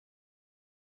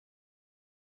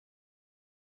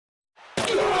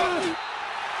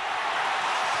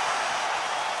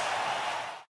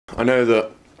I know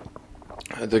that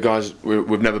the guys,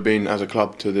 we've never been as a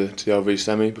club to the LV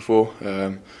semi before,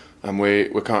 and we're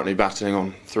currently battling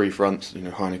on three fronts, you know,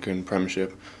 Heineken,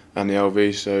 Premiership, and the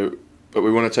LV. So, but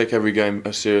we want to take every game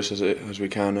as serious as we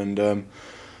can, and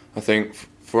I think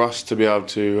for us to be able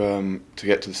to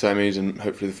get to the semis and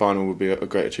hopefully the final would be a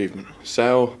great achievement.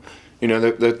 Sale, you know,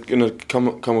 they're going to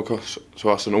come across to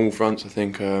us on all fronts. I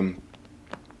think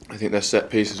their set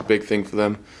piece is a big thing for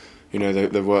them. You know,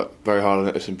 they've worked very hard on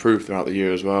it. It's improved throughout the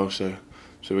year as well. So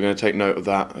we're going to take note of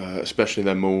that, especially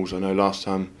their mauls. I know last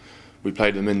time we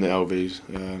played them in the LVs,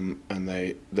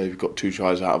 and they've got 2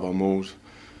 tries out of our mauls.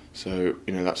 So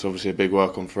you know, that's obviously a big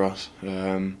work on for us.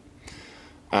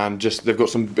 And just they've got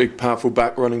some big, powerful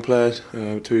back running players,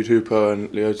 Tupo and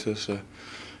Leota. So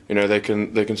you know, they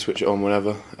can switch it on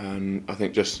whenever, and I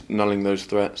think just nulling those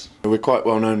threats. We're quite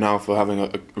well known now for having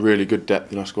a really good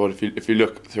depth in our squad. If you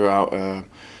look throughout.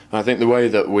 I think the way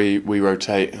that we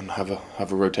rotate and have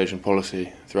a rotation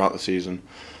policy throughout the season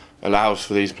allows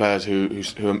for these players who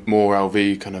are more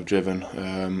LV kind of driven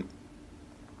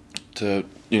to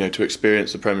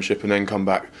experience the Premiership and then come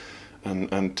back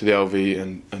and to the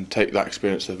LV and take that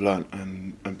experience they've learnt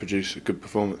and produce a good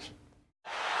performance.